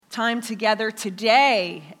time together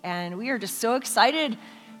today. And we are just so excited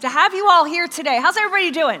to have you all here today. How's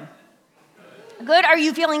everybody doing? Good. Are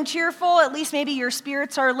you feeling cheerful? At least maybe your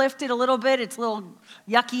spirits are lifted a little bit. It's a little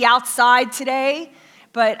yucky outside today,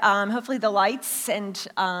 but hopefully the lights and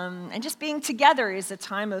just being together is a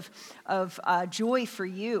time of joy for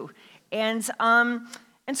you. And so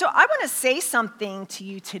I want to say something to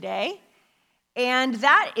you today, and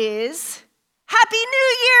that is Happy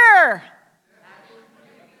New Year!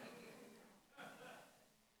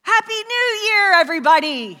 Happy New Year,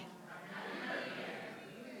 everybody!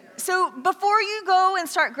 So before you go and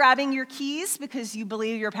start grabbing your keys because you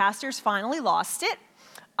believe your pastor's finally lost it,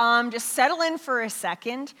 just settle in for a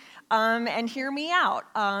second and hear me out.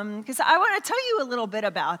 Because I want to tell you a little bit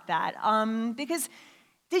about that. Because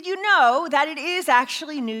did you know that it is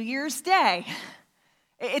actually New Year's Day?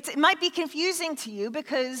 It might be confusing to you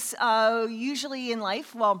because usually in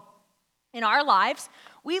life, in our lives,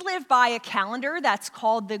 we live by a calendar that's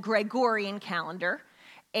called the Gregorian calendar.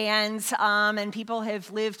 And people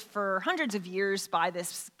have lived for hundreds of years by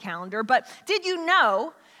this calendar. But did you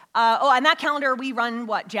know, on that calendar we run,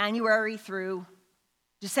 January through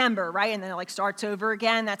December, right? And then it starts over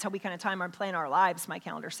again. That's how we kind of plan our lives. My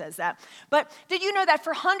calendar says that. But did you know that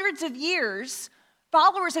for hundreds of years,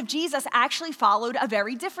 followers of Jesus actually followed a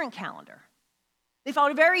very different calendar? They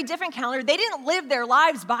followed a very different calendar. They didn't live their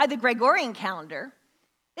lives by the Gregorian calendar.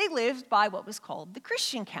 They lived by what was called the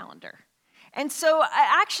Christian calendar. And so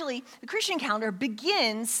actually, the Christian calendar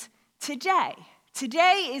begins today.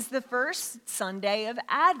 Today is the first Sunday of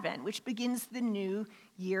Advent, which begins the new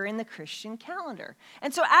year in the Christian calendar.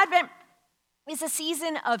 And so Advent is a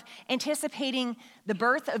season of anticipating the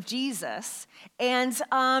birth of Jesus. And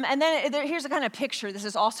then here's a kind of picture. This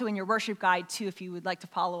is also in your worship guide, too, if you would like to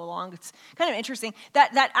follow along. It's kind of interesting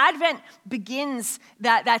that Advent begins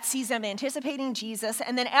that season of anticipating Jesus.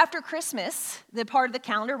 And then after Christmas, the part of the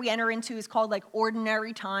calendar we enter into is called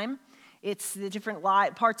ordinary time. It's the different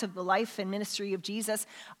parts of the life and ministry of Jesus.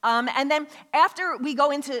 And then after we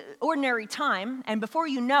go into ordinary time, and before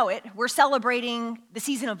you know it, we're celebrating the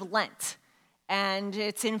season of Lent. And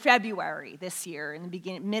it's in February this year, in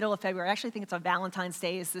the middle of February. I actually think it's on Valentine's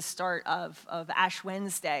Day is the start of Ash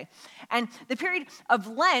Wednesday. And the period of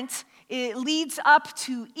Lent, it leads up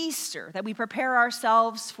to Easter, that we prepare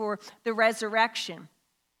ourselves for the resurrection.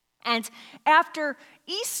 And after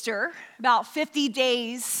Easter, about 50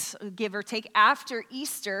 days, give or take, after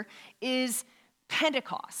Easter is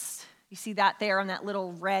Pentecost. You see that there on that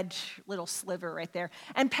little red sliver right there.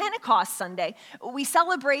 And Pentecost Sunday, we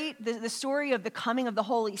celebrate the story of the coming of the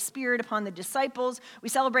Holy Spirit upon the disciples. We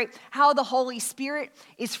celebrate how the Holy Spirit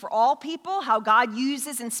is for all people, how God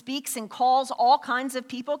uses and speaks and calls all kinds of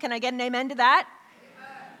people. Can I get an amen to that?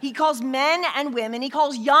 Amen. He calls men and women. He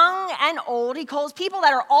calls young and old. He calls people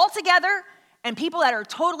that are all together and people that are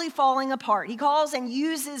totally falling apart. He calls and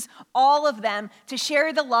uses all of them to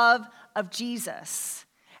share the love of Jesus.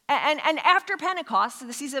 And after Pentecost,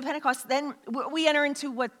 the season of Pentecost, then we enter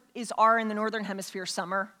into what is in the Northern Hemisphere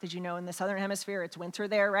summer. Did you know in the Southern Hemisphere it's winter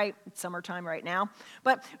there, right? It's summertime right now.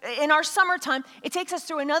 But in our summertime, it takes us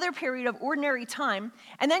through another period of ordinary time.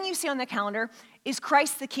 And then you see on the calendar is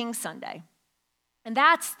Christ the King Sunday. And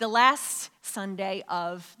that's the last Sunday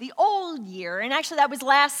of the old year. And actually that was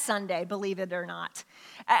last Sunday, believe it or not.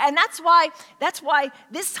 And that's why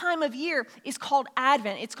this time of year is called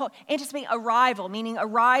Advent. It's called anticipating arrival, meaning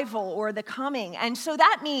arrival or the coming. And so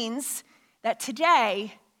that means that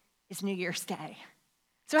today is New Year's Day.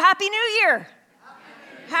 So Happy New Year.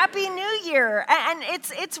 Happy New Year. And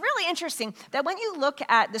it's really interesting that when you look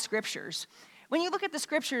at the scriptures,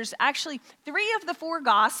 actually, 3 of the 4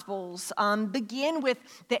 Gospels begin with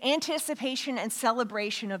the anticipation and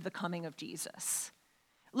celebration of the coming of Jesus.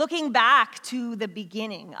 Looking back to the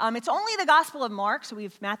beginning, it's only the Gospel of Mark, so we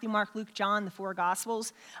have Matthew, Mark, Luke, John, the 4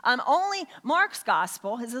 Gospels. Only Mark's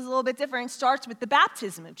Gospel, his is a little bit different, starts with the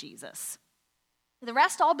baptism of Jesus. The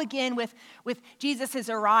rest all begin with Jesus'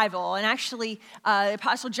 arrival. And actually, the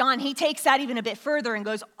Apostle John, he takes that even a bit further and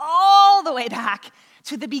goes all the way back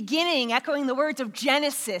to the beginning, echoing the words of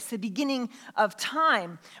Genesis, the beginning of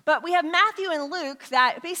time. But we have Matthew and Luke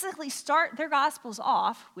that basically start their Gospels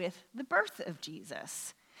off with the birth of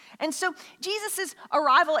Jesus. And so Jesus'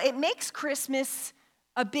 arrival, it makes Christmas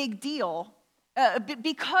a big deal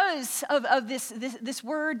because of this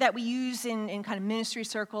word that we use in kind of ministry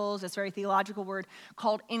circles, this very theological word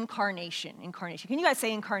called incarnation. Incarnation. Can you guys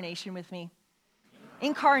say incarnation with me?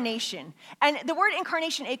 Incarnation. And the word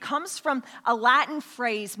incarnation, it comes from a Latin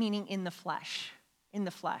phrase meaning in the flesh,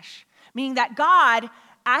 meaning that God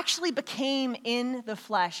actually became in the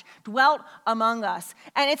flesh, dwelt among us.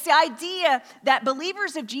 And it's the idea that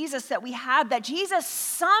believers of Jesus that we have, that Jesus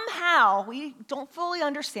somehow, we don't fully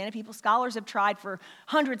understand it, scholars have tried for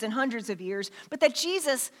hundreds and hundreds of years, but that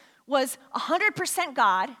Jesus was 100%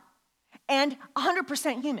 God and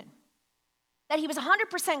 100% human. That he was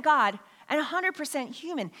 100% God and 100%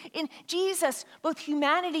 human. In Jesus, both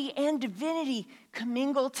humanity and divinity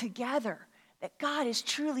commingle together. That God is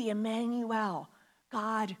truly Emmanuel,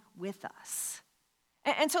 God with us.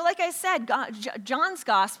 And so, like I said, John's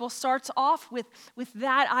gospel starts off with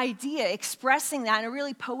that idea, expressing that in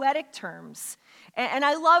really poetic terms. And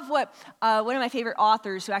I love what one of my favorite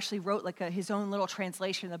authors who actually wrote like his own little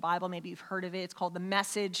translation of the Bible, maybe you've heard of it, it's called The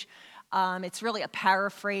Message. It's really a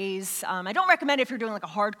paraphrase. I don't recommend it if you're doing like a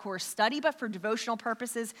hardcore study, but for devotional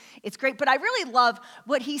purposes, it's great. But I really love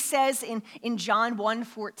what he says in John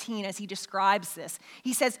 1:14 as he describes this.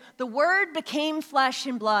 He says, "The Word became flesh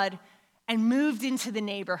and blood and moved into the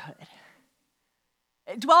neighborhood."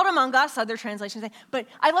 It dwelt among us, other translations say, but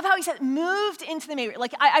I love how he said moved into the neighborhood.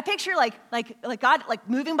 Like I picture like God, like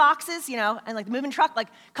moving boxes, and like the moving truck, like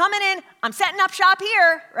coming in, I'm setting up shop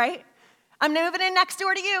here, right? I'm moving in next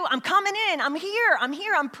door to you. I'm coming in. I'm here.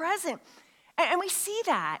 I'm present. And we see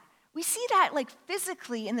that. We see that like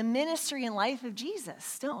physically in the ministry and life of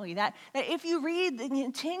Jesus, don't we? That if you read and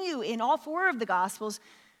continue in all four of the Gospels,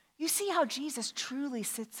 you see how Jesus truly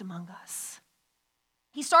sits among us.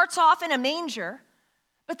 He starts off in a manger,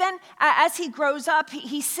 but then as he grows up,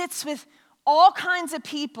 he sits with all kinds of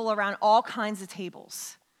people around all kinds of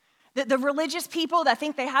tables. The religious people that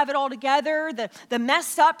think they have it all together, the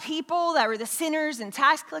messed up people that were the sinners and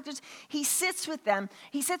tax collectors, he sits with them.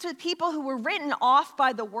 He sits with people who were written off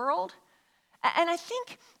by the world. And I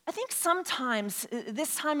think sometimes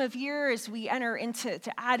this time of year as we enter into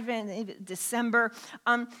Advent, December,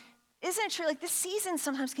 isn't it true, like this season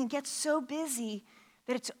sometimes can get so busy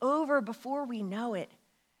that it's over before we know it,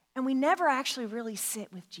 and we never actually really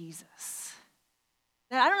sit with Jesus.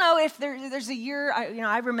 Now, I don't know if there's a year,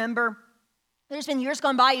 I remember there's been years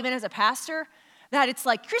gone by, even as a pastor, that it's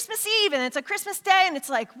like Christmas Eve and it's a Christmas Day and it's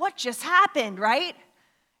like, what just happened, right?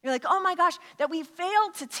 You're like, oh my gosh, that we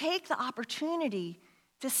failed to take the opportunity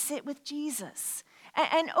to sit with Jesus.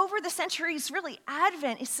 And over the centuries, really,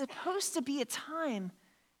 Advent is supposed to be a time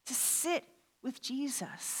to sit with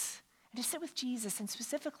Jesus. And to sit with Jesus and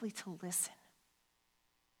specifically to listen.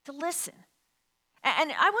 To listen.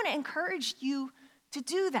 And I want to encourage you to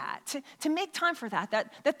do that, to make time for that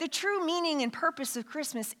the true meaning and purpose of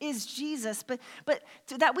Christmas is Jesus, but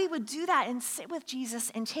that we would do that and sit with Jesus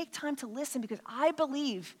and take time to listen, because I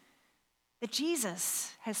believe that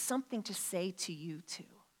Jesus has something to say to you too.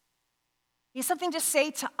 He has something to say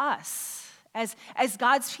to us as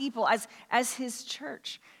God's people, as his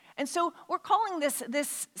church. And so we're calling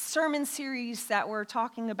this sermon series that we're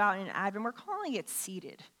talking about in Advent, we're calling it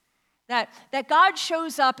Seated. That God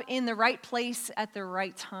shows up in the right place at the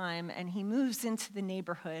right time, and he moves into the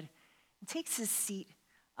neighborhood and takes his seat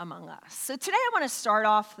among us. So today I want to start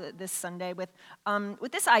off this Sunday with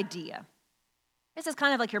this idea. This is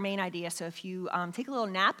kind of like your main idea, so if you take a little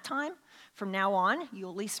nap time from now on,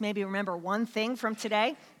 you'll at least maybe remember one thing from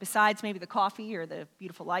today, besides maybe the coffee or the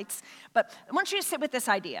beautiful lights. But I want you to sit with this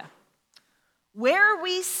idea. Where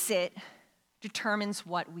we sit determines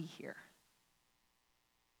what we hear.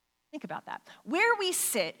 Think about that. Where we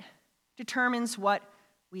sit determines what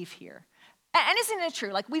we hear. And isn't it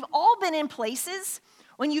true? Like, we've all been in places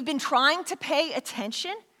when you've been trying to pay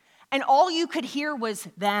attention and all you could hear was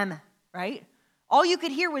them, right? All you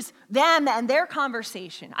could hear was them and their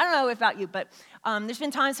conversation. I don't know about you, but there's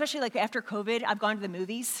been times, especially like after COVID, I've gone to the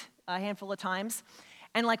movies a handful of times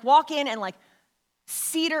and like walk in and like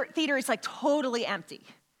theater is like totally empty.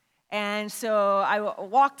 And so I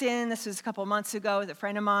walked in, this was a couple of months ago with a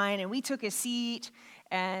friend of mine, and we took a seat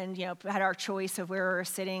and, had our choice of where we were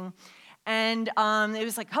sitting. And it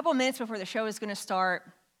was like a couple of minutes before the show was going to start.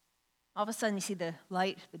 All of a sudden, you see the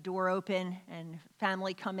light, the door open, and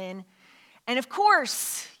family come in. And of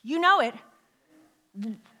course, you know it,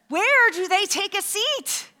 where do they take a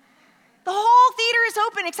seat? The whole theater is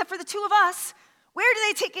open except for the two of us. Where do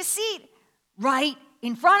they take a seat? Right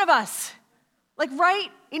in front of us. Like right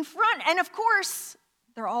in front. And of course,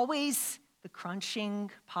 they're always the crunching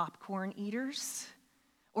popcorn eaters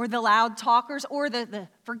or the loud talkers or the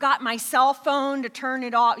forgot my cell phone to turn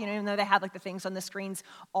it off, even though they have like the things on the screens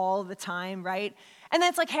all the time, right? And then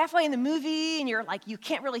it's like halfway in the movie and you're like, you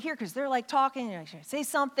can't really hear because they're like talking, you're like, should I say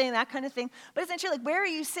something, that kind of thing. But essentially like where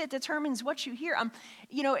you sit determines what you hear.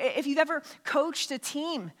 If you've ever coached a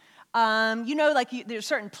team, There's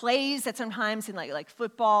certain plays that sometimes in like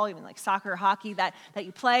football, even like soccer or hockey that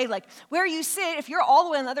you play, like where you sit, if you're all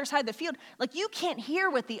the way on the other side of the field, like you can't hear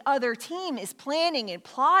what the other team is planning and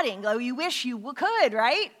plotting. Like you wish you could,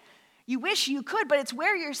 right? You wish you could, but it's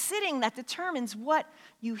where you're sitting that determines what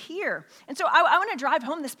you hear. And so I want to drive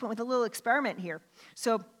home this point with a little experiment here.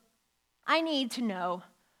 So I need to know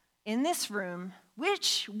in this room,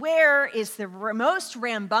 where is the most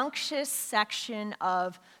rambunctious section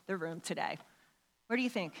of the room today? Where do you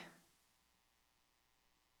think?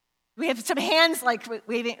 We have some hands like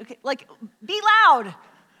waving, okay, like be loud,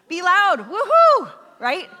 woohoo,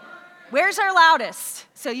 right? Where's our loudest?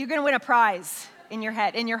 So you're going to win a prize in your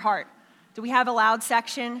head, in your heart. Do we have a loud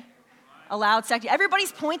section? A loud section.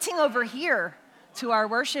 Everybody's pointing over here to our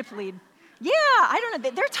worship lead. Yeah, I don't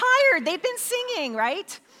know. They're tired. They've been singing,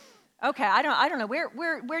 right? Okay, I don't know.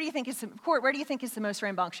 Where do you think is where do you think is the most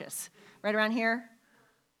rambunctious? Right around here?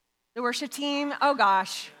 The worship team? Oh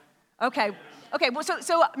gosh. Okay. Well,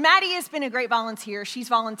 so Maddie has been a great volunteer. She's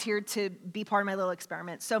volunteered to be part of my little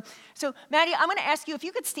experiment. So Maddie, I'm going to ask you if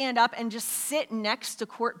you could stand up and just sit next to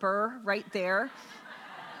Court Burr right there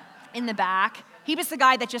in the back. He was the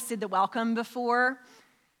guy that just did the welcome before.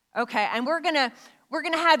 Okay, and we're gonna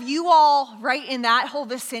have you all right in that whole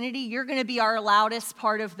vicinity. You're gonna be our loudest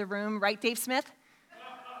part of the room, right, Dave Smith?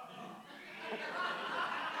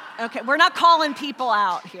 Okay, we're not calling people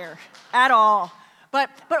out here at all. But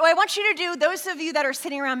what I want you to do, those of you that are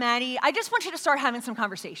sitting around Maddie, I just want you to start having some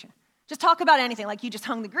conversation. Just talk about anything, like you just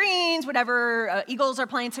hung the greens, whatever, Eagles are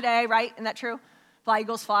playing today, right? Isn't that true? Fly,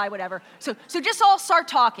 Eagles, fly, whatever. So just all start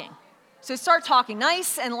talking. So start talking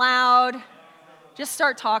nice and loud. Just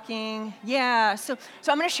start talking. Yeah, so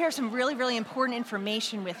I'm going to share some really, really important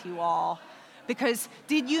information with you all. Because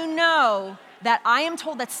did you know that I am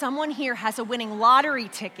told that someone here has a winning lottery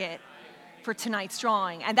ticket for tonight's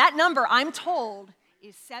drawing? And that number, I'm told,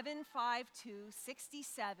 is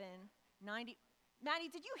 752-6790. Maddie,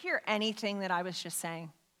 did you hear anything that I was just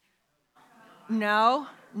saying? No,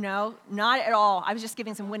 not at all. I was just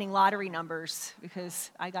giving some winning lottery numbers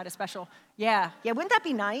because I got a special, yeah, wouldn't that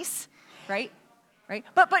be nice, right?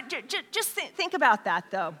 But just think about that,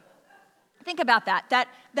 though. Think about that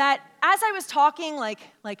as I was talking, like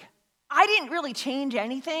I didn't really change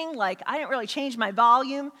anything, like I didn't really change my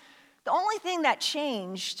volume. The only thing that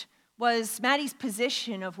changed was Maddie's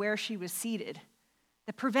position of where she was seated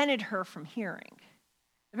that prevented her from hearing.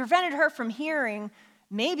 It prevented her from hearing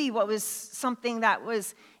maybe what was something that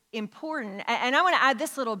was important. And I want to add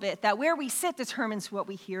this little bit, that where we sit determines what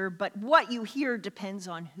we hear, but what you hear depends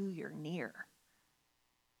on who you're near.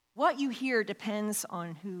 What you hear depends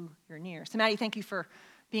on who you're near. So Maddie, thank you for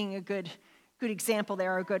being a good example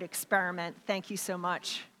there, a good experiment. Thank you so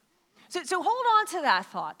much. So hold on to that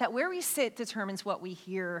thought, that where we sit determines what we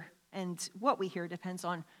hear, and what we hear depends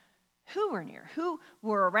on who we're near, who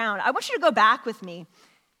we're around. I want you to go back with me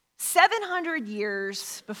 700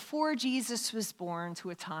 years before Jesus was born to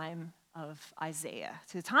a time of Isaiah,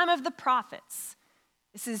 to the time of the prophets.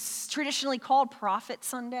 This is traditionally called Prophet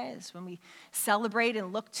Sundays, when we celebrate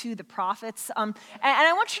and look to the prophets. And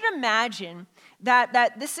I want you to imagine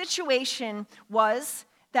that the situation was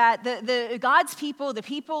that the God's people, the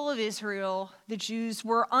people of Israel, the Jews,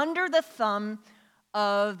 were under the thumb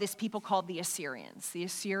of this people called the Assyrians, the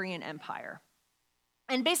Assyrian Empire.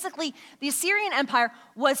 And basically, the Assyrian Empire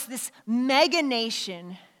was this mega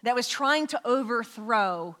nation that was trying to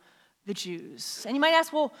overthrow the Jews. And you might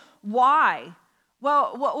ask, well, why?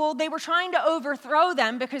 Well, they were trying to overthrow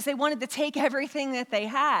them because they wanted to take everything that they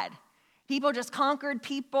had. People just conquered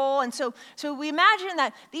people. And so we imagine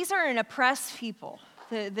that these are an oppressed people.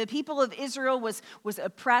 The people of Israel was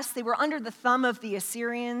oppressed. They were under the thumb of the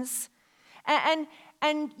Assyrians. And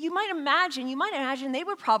you might imagine they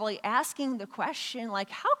were probably asking the question,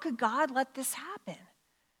 like, how could God let this happen?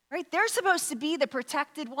 Right? They're supposed to be the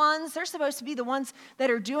protected ones. They're supposed to be the ones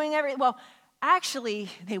that are doing everything. Well, actually,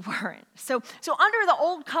 they weren't. So under the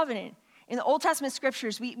Old Covenant, in the Old Testament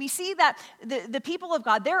scriptures, we see that the people of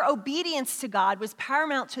God, their obedience to God was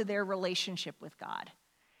paramount to their relationship with God.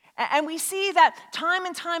 And we see that time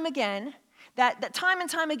and time again, that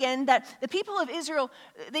the people of Israel,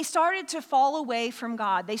 they started to fall away from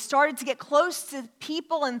God. They started to get close to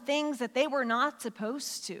people and things that they were not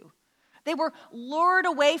supposed to. They were lured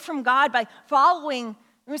away from God by following,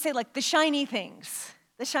 let me say, like the shiny things.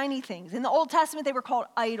 The shiny things. In the Old Testament, they were called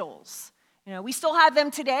idols. You know, we still have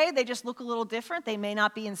them today. They just look a little different. They may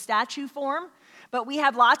not be in statue form, but we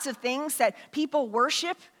have lots of things that people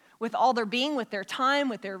worship with all their being, with their time,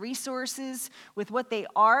 with their resources, with what they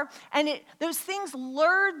are. And those things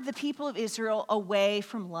lured the people of Israel away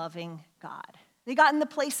from loving God. They got in the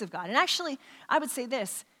place of God. And actually, I would say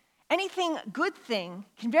this, anything good thing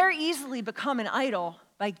can very easily become an idol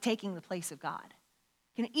by taking the place of God.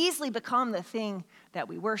 Can easily become the thing that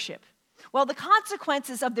we worship. Well, the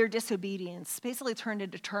consequences of their disobedience basically turned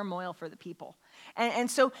into turmoil for the people.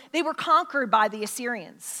 And so they were conquered by the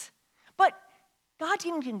Assyrians. But God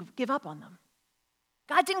didn't give up on them.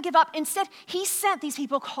 God didn't give up. Instead, he sent these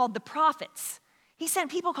people called the prophets. He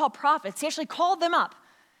sent people called prophets. He actually called them up.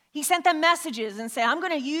 He sent them messages and said, I'm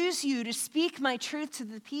going to use you to speak my truth to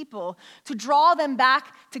the people, to draw them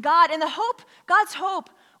back to God. And God's hope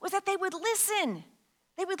was that they would listen.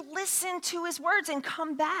 They would listen to his words and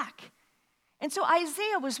come back. And so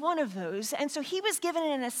Isaiah was one of those. And so he was given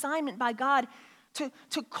an assignment by God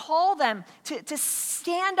to call them, to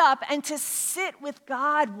stand up and to sit with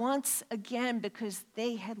God once again because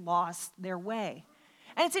they had lost their way.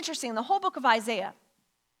 And it's interesting, the whole book of Isaiah,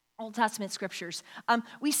 Old Testament scriptures,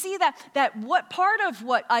 we see that what part of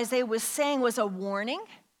what Isaiah was saying was a warning.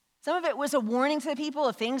 Some of it was a warning to the people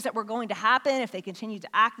of things that were going to happen if they continued to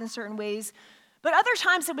act in certain ways. But other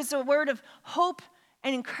times it was a word of hope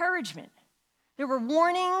and encouragement. There were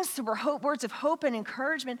warnings, there were words of hope and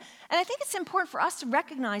encouragement. And I think it's important for us to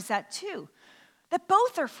recognize that too, that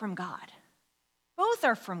both are from God. Both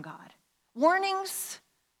are from God. Warnings,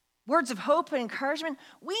 words of hope and encouragement,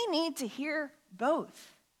 we need to hear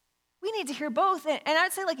both. We need to hear both. And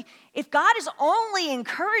I'd say, if God is only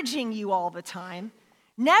encouraging you all the time,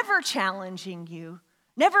 never challenging you,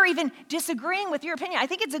 never even disagreeing with your opinion, I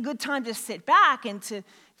think it's a good time to sit back and to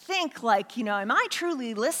think am I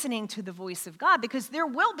truly listening to the voice of God? Because there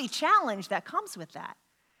will be challenge that comes with that.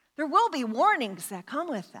 There will be warnings that come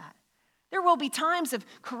with that. There will be times of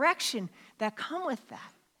correction that come with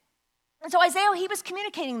that. And so Isaiah, he was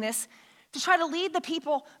communicating this to try to lead the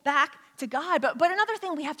people back to God. But another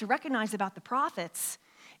thing we have to recognize about the prophets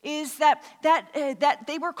is that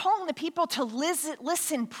they were calling the people to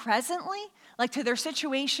listen presently, like to their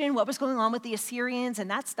situation, what was going on with the Assyrians and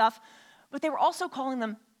that stuff. But they were also calling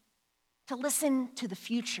them to listen to the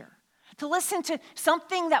future, to listen to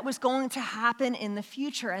something that was going to happen in the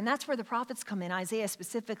future. And that's where the prophets come in, Isaiah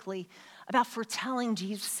specifically, about foretelling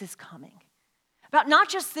Jesus' coming. About not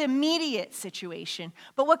just the immediate situation,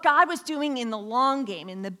 but what God was doing in the long game,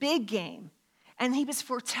 in the big game. And he was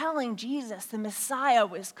foretelling Jesus, the Messiah,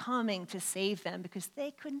 was coming to save them because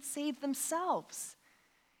they couldn't save themselves.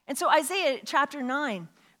 And so Isaiah chapter 9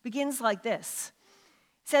 begins like this.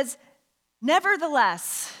 It says,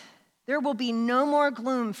 "Nevertheless, there will be no more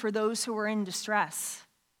gloom for those who are in distress.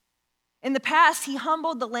 In the past, he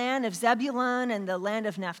humbled the land of Zebulun and the land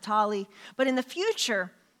of Naphtali, but in the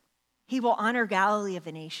future, he will honor Galilee of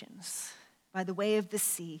the nations by the way of the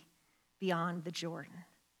sea beyond the Jordan."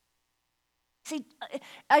 See,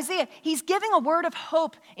 Isaiah, he's giving a word of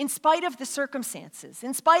hope in spite of the circumstances,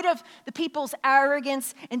 in spite of the people's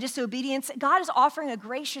arrogance and disobedience. God is offering a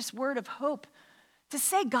gracious word of hope to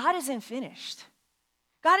say God isn't finished.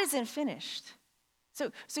 God isn't finished.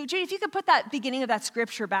 So Judy, if you could put that beginning of that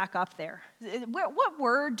scripture back up there. What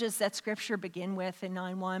word does that scripture begin with in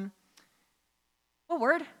 9:1? What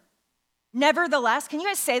word? Nevertheless. Can you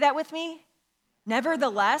guys say that with me?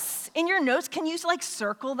 Nevertheless. In your notes, can you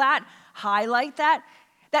circle that, highlight that?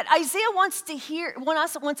 That Isaiah wants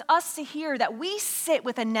us to hear that we sit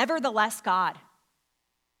with a nevertheless God.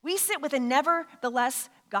 We sit with a nevertheless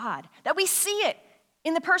God. That we see it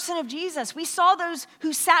in the person of Jesus. We saw those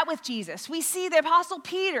who sat with Jesus. We see the Apostle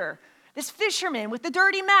Peter, this fisherman with the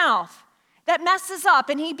dirty mouth that messes up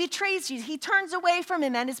and he betrays Jesus. He turns away from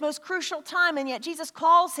him at his most crucial time, and yet Jesus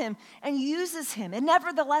calls him and uses him. And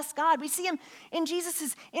nevertheless, God, we see him in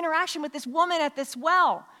Jesus' interaction with this woman at this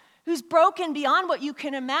well who's broken beyond what you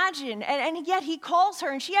can imagine. And yet he calls her,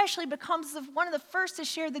 and she actually becomes one of the first to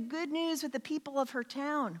share the good news with the people of her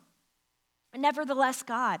town. And nevertheless,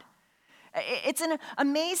 God. It's an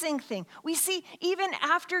amazing thing. We see, even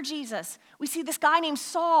after Jesus, we see this guy named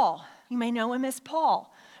Saul. You may know him as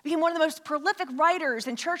Paul. Became one of the most prolific writers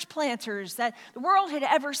and church planters that the world had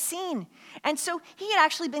ever seen. And so he had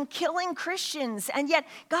actually been killing Christians, and yet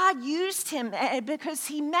God used him because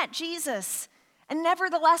he met Jesus and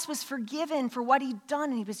nevertheless was forgiven for what he'd done,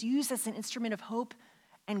 and he was used as an instrument of hope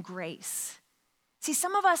and grace. See,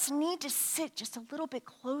 some of us need to sit just a little bit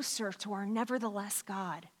closer to our nevertheless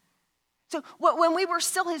God. So when we were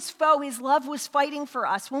still his foe, his love was fighting for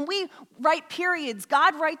us. When we write periods,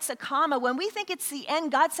 God writes a comma. When we think it's the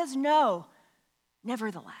end, God says no.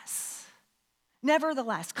 Nevertheless,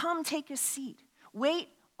 come take a seat. Wait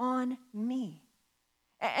on me.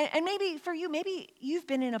 And maybe for you, maybe you've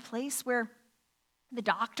been in a place where the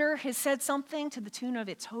doctor has said something to the tune of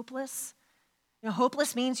it's hopeless.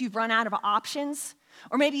 Hopeless means you've run out of options.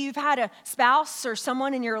 Or maybe you've had a spouse or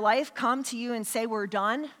someone in your life come to you and say, we're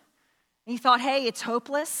done. And you thought, hey, it's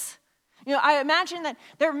hopeless. I imagine that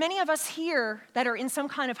there are many of us here that are in some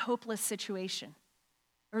kind of hopeless situation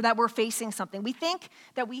or that we're facing something. We think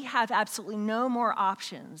that we have absolutely no more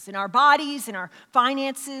options in our bodies, in our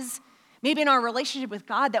finances, maybe in our relationship with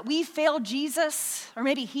God, that we failed Jesus, or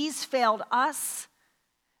maybe he's failed us.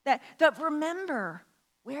 That remember,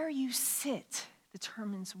 where you sit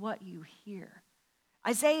determines what you hear.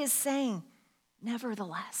 Isaiah is saying,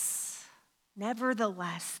 nevertheless,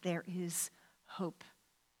 there is hope.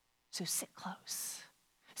 So sit close.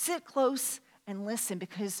 Sit close and listen,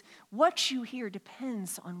 because what you hear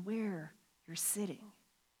depends on where you're sitting.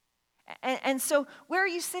 And so where are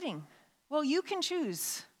you sitting? Well, you can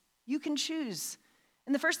choose. You can choose.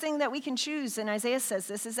 And the first thing that we can choose, and Isaiah says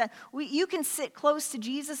this, is that you can sit close to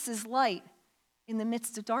Jesus' light in the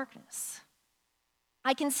midst of darkness.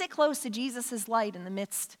 I can sit close to Jesus' light in the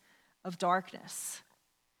midst of darkness.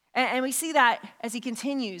 And we see that as he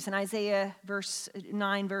continues in Isaiah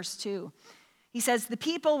 9, verse 2. He says, the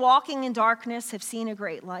people walking in darkness have seen a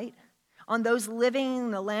great light. On those living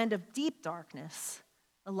in the land of deep darkness,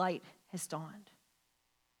 a light has dawned.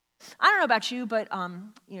 I don't know about you, but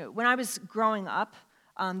when I was growing up,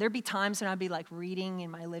 there'd be times when I'd be like reading in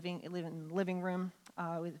my living room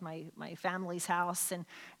with my family's house, and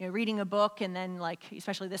reading a book, and then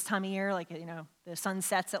especially this time of year, the sun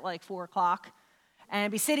sets at 4 o'clock, and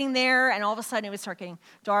I'd be sitting there, and all of a sudden it would start getting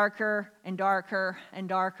darker and darker and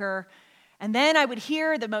darker, and then I would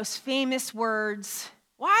hear the most famous words,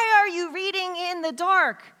 "Why are you reading in the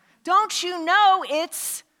dark? Don't you know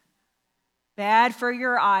it's bad for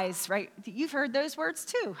your eyes," right? You've heard those words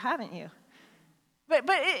too, haven't you? But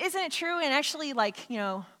isn't it true? And actually,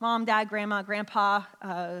 mom, dad, grandma, grandpa,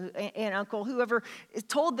 aunt, uncle, whoever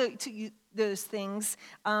told those things,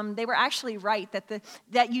 they were actually right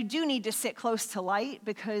that you do need to sit close to light,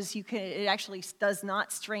 because it actually does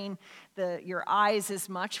not strain your eyes as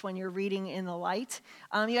much when you're reading in the light.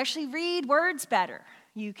 You actually read words better.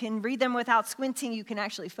 You can read them without squinting. You can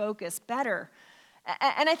actually focus better.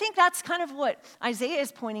 And I think that's kind of what Isaiah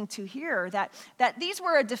is pointing to here, that these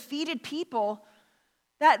were a defeated people,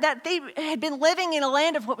 that they had been living in a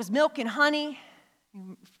land of what was milk and honey.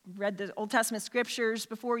 You read the Old Testament scriptures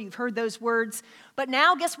before, you've heard those words. But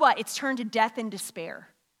now, guess what? It's turned to death and despair.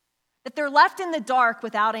 That they're left in the dark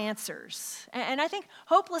without answers. And I think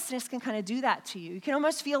hopelessness can kind of do that to you. You can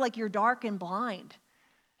almost feel like you're dark and blind,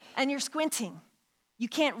 and you're squinting. You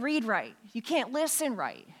can't read right. You can't listen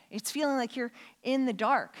right. It's feeling like you're in the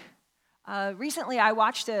dark. Recently, I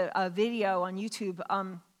watched a video on YouTube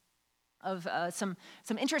of some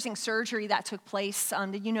interesting surgery that took place.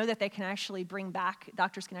 Did you know that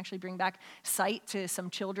doctors can actually bring back sight to some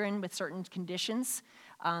children with certain conditions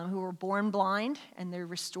who were born blind, and they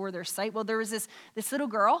restore their sight? Well, there was this little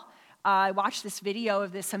girl. I watched this video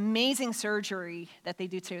of this amazing surgery that they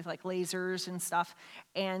do today with lasers and stuff,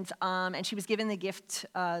 and she was given the gift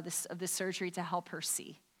of this surgery to help her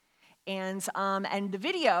see. And the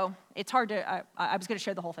video, it's hard to, I was going to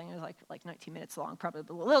share the whole thing. It was like 19 minutes long, probably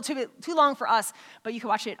a little too long for us, but you can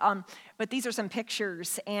watch it. But these are some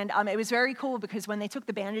pictures, and it was very cool, because when they took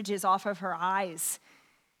the bandages off of her eyes,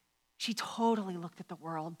 she totally looked at the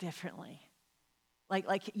world differently.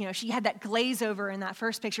 She had that glaze over in that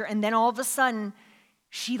first picture, and then all of a sudden,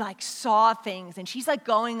 she saw things, and she's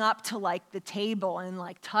going up to the table and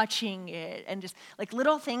touching it, and just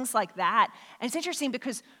little things like that. And it's interesting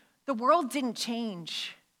because the world didn't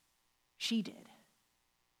change. She did.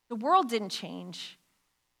 The world didn't change,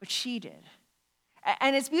 but she did.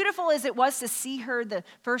 And as beautiful as it was to see her the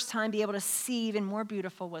first time be able to see, even more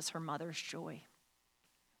beautiful was her mother's joy.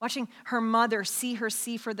 Watching her mother see her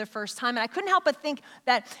see for the first time. And I couldn't help but think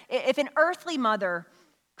that if an earthly mother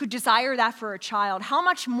could desire that for a child, how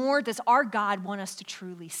much more does our God want us to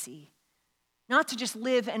truly see? Not to just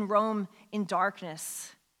live and roam in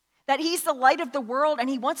darkness. That he's the light of the world, and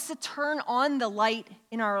he wants to turn on the light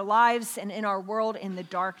in our lives and in our world in the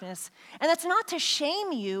darkness. And that's not to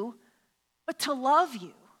shame you, but to love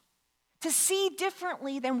you. To see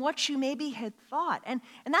differently than what you maybe had thought. And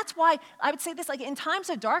that's why I would say this, in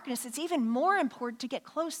times of darkness, it's even more important to get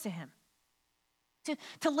close to him.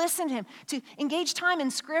 To listen to him, to engage time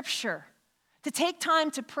in scripture, to take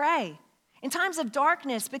time to pray. In times of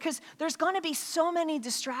darkness, because there's going to be so many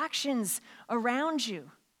distractions around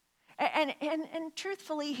you. And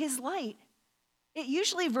truthfully, his light, it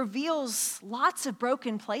usually reveals lots of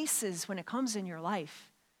broken places when it comes in your life.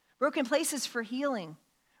 Broken places for healing.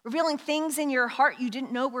 Revealing things in your heart you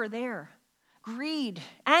didn't know were there. Greed,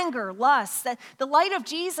 anger, lust. That the light of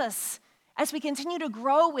Jesus As we continue to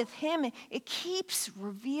grow with him, it keeps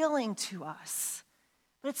revealing to us.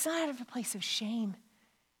 But it's not out of a place of shame.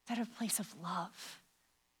 It's out of a place of love.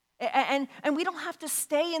 And we don't have to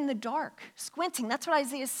stay in the dark, squinting. That's what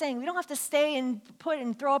Isaiah is saying. We don't have to stay and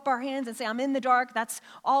throw up our hands and say, I'm in the dark. That's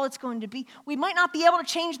all it's going to be. We might not be able to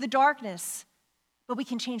change the darkness, but we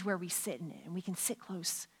can change where we sit in it, and we can sit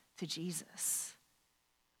close to Jesus.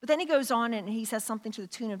 But then he goes on and he says something to the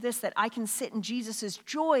tune of this, that I can sit in Jesus'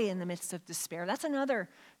 joy in the midst of despair. That's another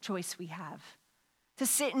choice we have, to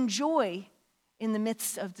sit in joy in the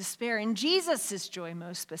midst of despair, in Jesus' joy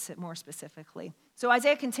more specifically. So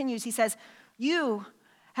Isaiah continues, he says, you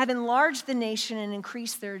have enlarged the nation and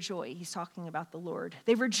increased their joy. He's talking about the Lord.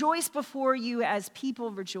 They rejoice before you as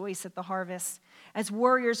people rejoice at the harvest, as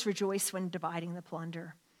warriors rejoice when dividing the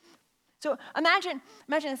plunder. So imagine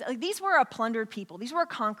this, like, these were a plundered people. These were a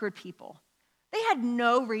conquered people. They had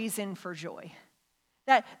no reason for joy.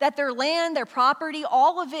 That their land, their property,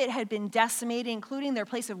 all of it had been decimated, including their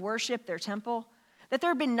place of worship, their temple. That there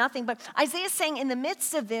had been nothing. But Isaiah is saying, in the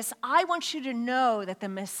midst of this, I want you to know that the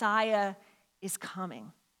Messiah is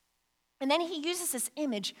coming. And then he uses this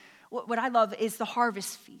image. What I love is the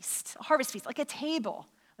harvest feast. A harvest feast, like a table.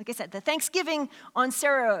 Like I said, the Thanksgiving on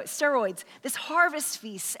steroids, this harvest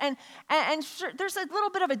feast. And there's a little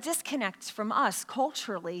bit of a disconnect from us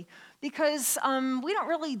culturally because we don't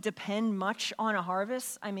really depend much on a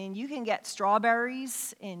harvest. I mean, you can get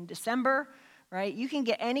strawberries in December, right? You can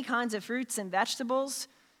get any kinds of fruits and vegetables.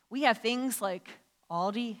 We have things like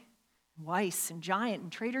Aldi, Weis, and Giant,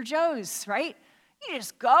 and Trader Joe's, right? You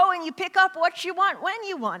just go and you pick up what you want when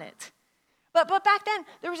you want it. But back then,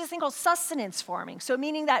 there was this thing called sustenance farming. So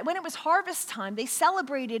meaning that when it was harvest time, they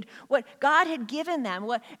celebrated what God had given them,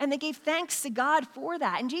 and they gave thanks to God for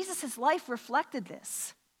that. And Jesus' life reflected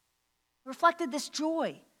this. Reflected this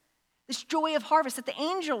joy of harvest that the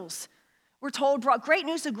angels were told brought great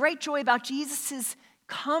news of great joy about Jesus'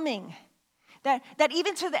 coming. That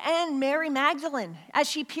even to the end, Mary Magdalene, as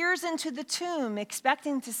she peers into the tomb,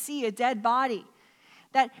 expecting to see a dead body,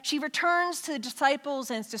 that she returns to the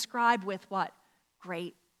disciples and is described with what?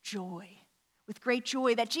 Great joy. With great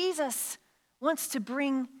joy, that Jesus wants to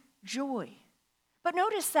bring joy. But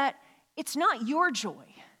notice that it's not your joy.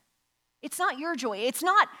 It's not your joy. It's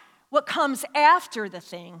not what comes after the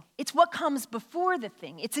thing. It's what comes before the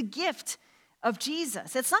thing. It's a gift of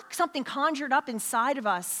Jesus. It's not something conjured up inside of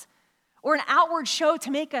us or an outward show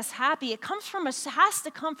to make us happy. It has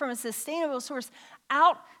to come from a sustainable source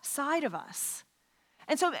outside of us.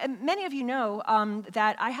 And so many of you know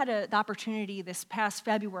that I had the opportunity this past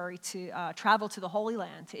February to travel to the Holy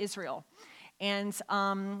Land, to Israel. And so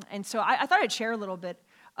I thought I'd share a little bit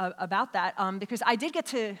about that because I did get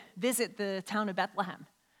to visit the town of Bethlehem.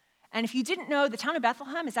 And if you didn't know, the town of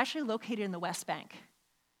Bethlehem is actually located in the West Bank.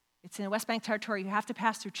 It's in the West Bank territory. You have to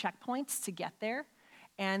pass through checkpoints to get there.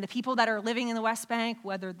 And the people that are living in the West Bank,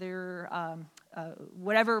 whether they're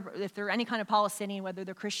if they're any kind of Palestinian, whether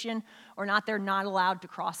they're Christian or not, they're not allowed to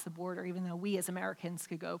cross the border, even though we as Americans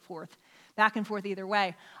could go back and forth either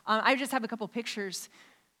way. I just have a couple pictures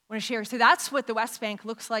I want to share. So that's what the West Bank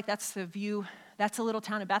looks like. That's the view. That's a little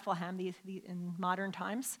town of Bethlehem in modern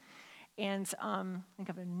times. And I think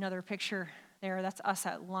of another picture there. That's us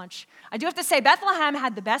at lunch. I do have to say, Bethlehem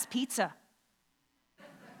had the best pizza.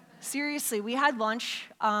 Seriously, we had lunch,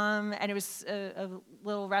 and it was a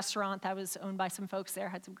little restaurant that was owned by some folks there.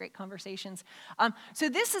 Had some great conversations. So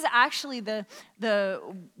this is actually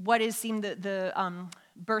what is seemed the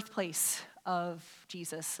birthplace of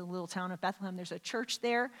Jesus, the little town of Bethlehem. There's a church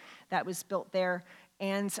there that was built there,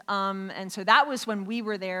 and so that was when we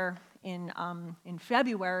were there in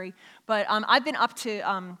February. But I've been up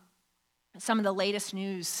to some of the latest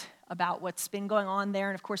news about what's been going on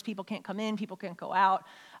there, and of course, people can't come in, people can't go out.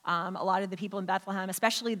 A lot of the people in Bethlehem,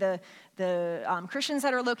 especially the Christians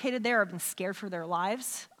that are located there, have been scared for their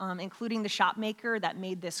lives, including the shopmaker that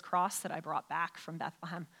made this cross that I brought back from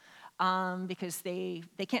Bethlehem, because they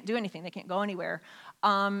can't do anything. They can't go anywhere.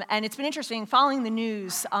 And it's been interesting following the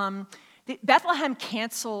news. Bethlehem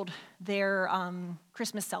canceled their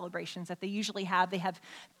Christmas celebrations that they usually have. They have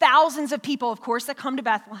thousands of people, of course, that come to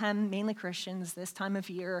Bethlehem, mainly Christians this time of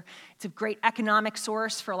year. It's a great economic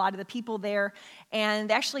source for a lot of the people there. And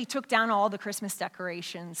they actually took down all the Christmas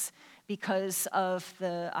decorations because of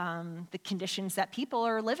the conditions that people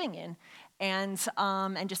are living in. And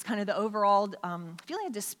just kind of the overall feeling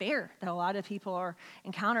of despair that a lot of people are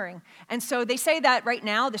encountering. And so they say that right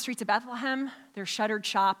now, the streets of Bethlehem, they're shuttered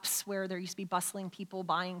shops where there used to be bustling people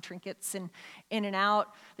buying trinkets and in and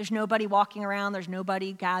out. There's nobody walking around. There's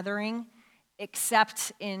nobody gathering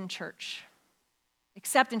except in church.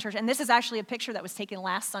 Except in church. And this is actually a picture that was taken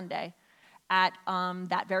last Sunday. at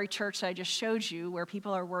that very church that I just showed you where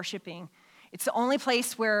people are worshiping. It's the only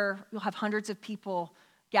place where you'll have hundreds of people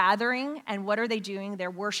gathering, and what are they doing?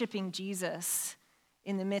 They're worshiping Jesus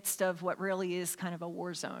in the midst of what really is kind of a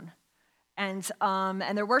war zone. And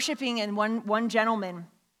they're worshiping, and one gentleman,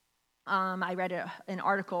 I read an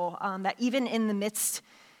article that even in the midst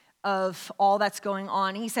of all that's going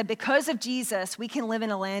on, he said, because of Jesus, we can live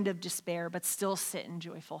in a land of despair, but still sit in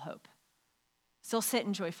joyful hope. Still sit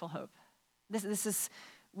in joyful hope. This is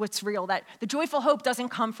what's real, that the joyful hope doesn't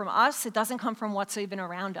come from us. It doesn't come from what's even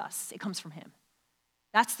around us. It comes from him.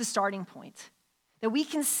 That's the starting point.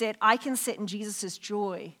 That I can sit in Jesus'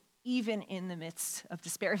 joy, even in the midst of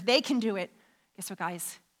despair. If they can do it, guess what,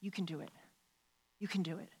 guys? You can do it. You can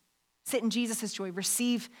do it. Sit in Jesus' joy.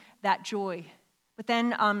 Receive that joy. But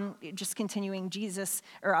then, just continuing,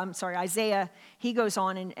 Isaiah, he goes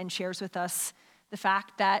on and shares with us the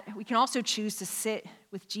fact that we can also choose to sit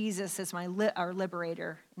with Jesus as our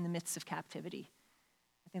liberator in the midst of captivity.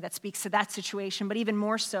 I think that speaks to that situation, but even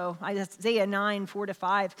more so, Isaiah 9,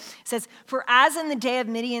 4-5 says, for as in the day of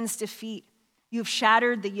Midian's defeat, you have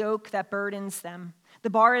shattered the yoke that burdens them. The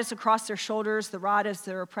bar is across their shoulders, the rod is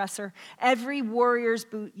their oppressor. Every warrior's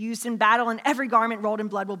boot used in battle and every garment rolled in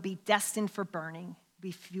blood will be destined for burning,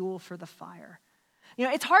 be fuel for the fire. You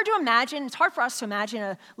know, it's hard for us to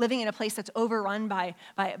imagine living in a place that's overrun by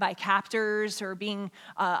captors or being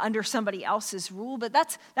under somebody else's rule, but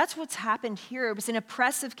that's what's happened here. It was an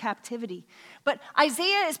oppressive captivity. But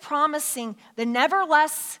Isaiah is promising the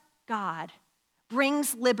nevertheless God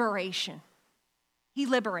brings liberation. He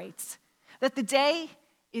liberates, that the day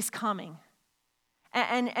is coming.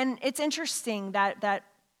 And it's interesting that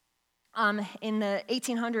in the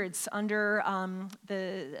 1800s, under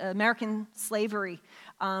the American slavery,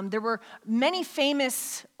 there were many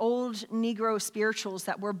famous old Negro spirituals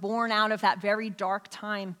that were born out of that very dark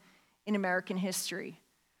time in American history,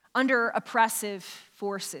 under oppressive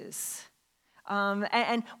forces.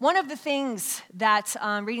 And one of the things that,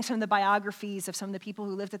 reading some of the biographies of some of the people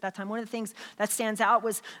who lived at that time, one of the things that stands out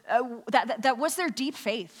was that was their deep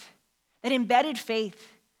faith, that embedded faith,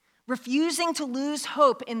 refusing to lose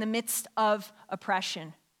hope in the midst of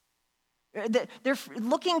oppression. They're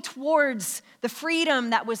looking towards the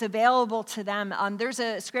freedom that was available to them. There's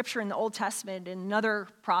a scripture in the Old Testament, another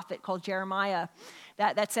prophet called Jeremiah,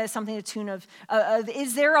 that says something to the tune of,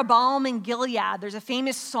 is there a balm in Gilead? There's a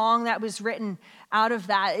famous song that was written out of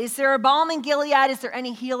that. Is there a balm in Gilead? Is there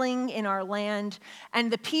any healing in our land?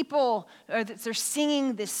 And the people, they're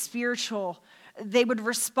singing this spiritual, they would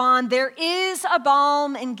respond, there is a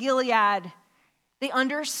balm in Gilead. They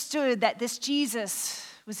understood that this Jesus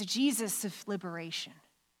was a Jesus of liberation,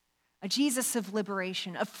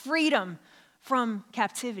 of freedom from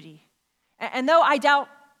captivity. And though I doubt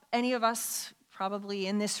any of us probably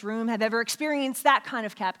in this room have ever experienced that kind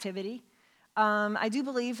of captivity, I do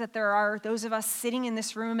believe that there are those of us sitting in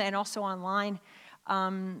this room and also online,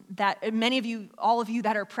 that many of you, all of you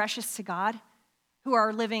that are precious to God, who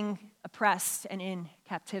are living oppressed and in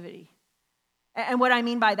captivity. And what I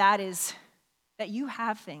mean by that is that you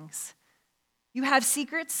have things. You have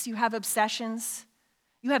secrets, you have obsessions,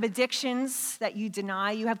 you have addictions that you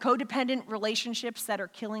deny, you have codependent relationships that are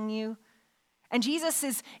killing you. And Jesus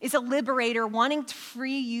is a liberator wanting to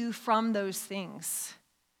free you from those things,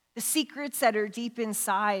 the secrets that are deep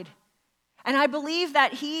inside. And I believe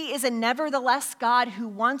that he is a nevertheless God who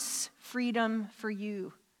wants freedom for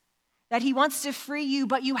you, that he wants to free you,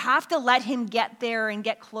 but you have to let him get there and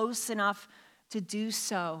get close enough to do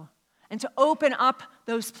so and to open up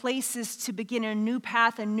those places to begin a new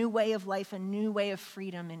path, a new way of life, a new way of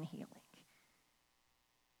freedom and healing.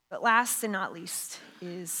 But last and not least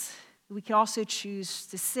is we can also choose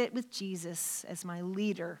to sit with Jesus as my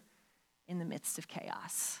leader in the midst of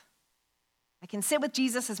chaos. I can sit with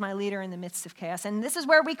Jesus as my leader in the midst of chaos. And this is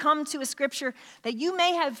where we come to a scripture that you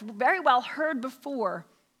may have very well heard before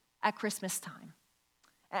at Christmas time.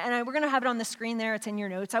 And we're going to have it on the screen there. It's in your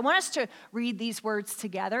notes. I want us to read these words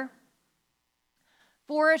together.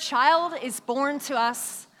 For a child is born to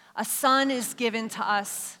us, a son is given to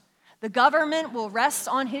us. The government will rest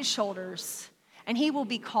on his shoulders, and he will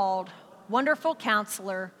be called Wonderful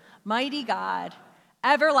Counselor, Mighty God,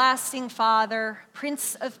 Everlasting Father,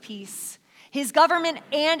 Prince of Peace. His government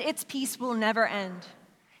and its peace will never end.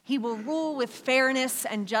 He will rule with fairness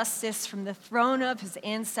and justice from the throne of his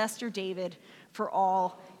ancestor David for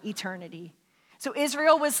all eternity. So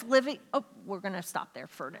Israel was living, we're going to stop there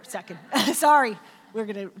for a second. Sorry, we're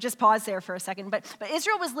going to just pause there for a second. But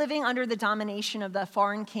Israel was living under the domination of the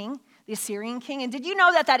foreign king, the Assyrian king. And did you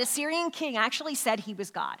know that Assyrian king actually said he was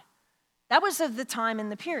God? That was of the time and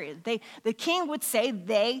the period. The king would say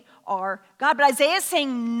they are God. But Isaiah is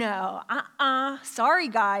saying, no, sorry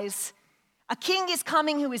guys. A king is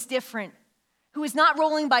coming who is different, who is not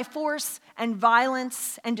ruling by force and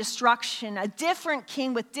violence and destruction. A different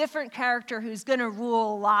king with different character who's going to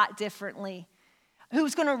rule a lot differently,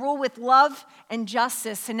 who's going to rule with love and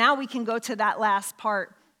justice. And now we can go to that last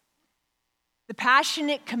part. The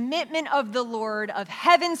passionate commitment of the Lord of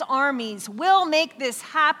heaven's armies will make this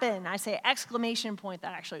happen. I say exclamation point.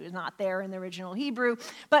 That actually was not there in the original Hebrew.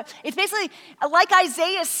 But it's basically like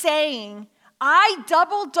Isaiah saying, I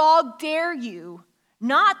double dog dare you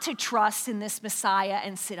not to trust in this Messiah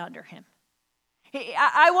and sit under him.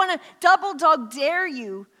 I want to double dog dare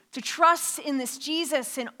you to trust in this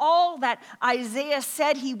Jesus and all that Isaiah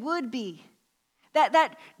said he would be.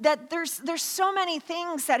 That there's so many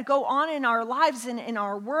things that go on in our lives and in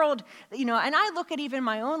our world, and I look at even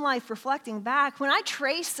my own life reflecting back. When I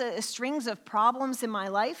trace strings of problems in my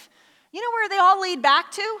life, you know where they all lead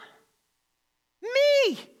back to?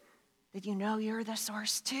 Me. Did you know you're the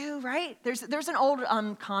source too, right? There's an old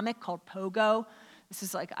comic called Pogo. This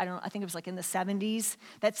is like, I think it was like in the 70s,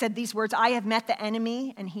 that said these words, I have met the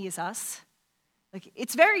enemy and he is us. Like,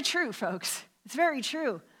 it's very true, folks. It's very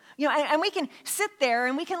true. And we can sit there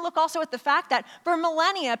and we can look also at the fact that for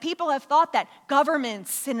millennia, people have thought that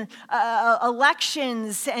governments and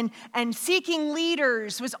elections and seeking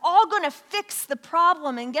leaders was all going to fix the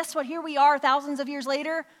problem. And guess what? Here we are thousands of years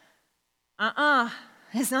later.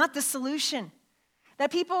 It's not the solution.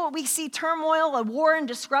 That we see turmoil, a war and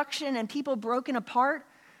destruction, and people broken apart.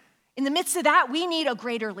 In the midst of that, we need a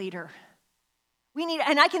greater leader.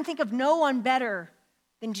 And I can think of no one better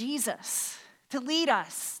than Jesus to lead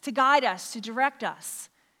us, to guide us, to direct us.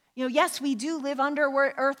 Yes, we do live under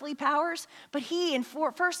earthly powers, but he,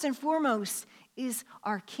 first and foremost, is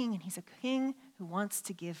our king, and he's a king who wants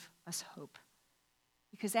to give us hope.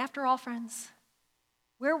 Because after all, friends,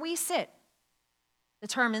 where we sit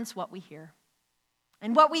determines what we hear.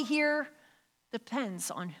 And what we hear depends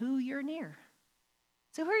on who you're near.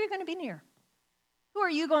 So who are you going to be near? Who are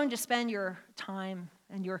you going to spend your time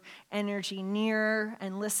and your energy near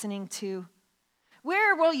and listening to?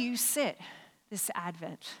 Where will you sit this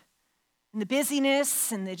Advent? In the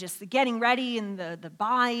busyness and the getting ready and the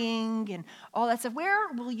buying and all that stuff.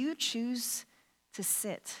 Where will you choose to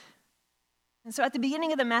sit? And so at the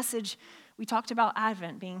beginning of the message, we talked about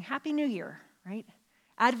Advent being Happy New Year, right?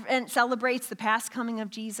 Advent celebrates the past coming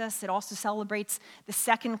of Jesus. It also celebrates the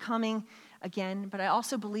second coming again. But I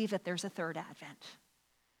also believe that there's a third Advent.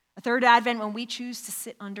 A third Advent when we choose to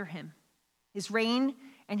sit under him, his reign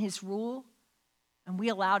and his rule, and we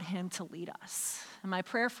allowed him to lead us. And my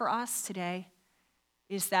prayer for us today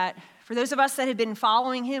is that for those of us that have been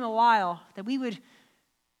following him a while, that we would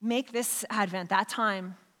make this Advent, that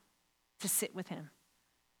time, to sit with him.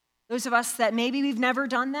 Those of us that maybe we've never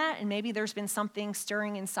done that, and maybe there's been something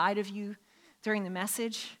stirring inside of you during the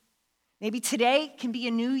message. Maybe today can be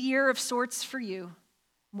a new year of sorts for you,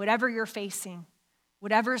 whatever you're facing,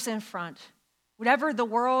 whatever's in front, whatever the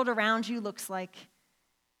world around you looks like,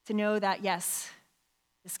 to know that, yes,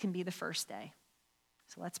 this can be the first day.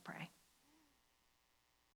 So let's pray.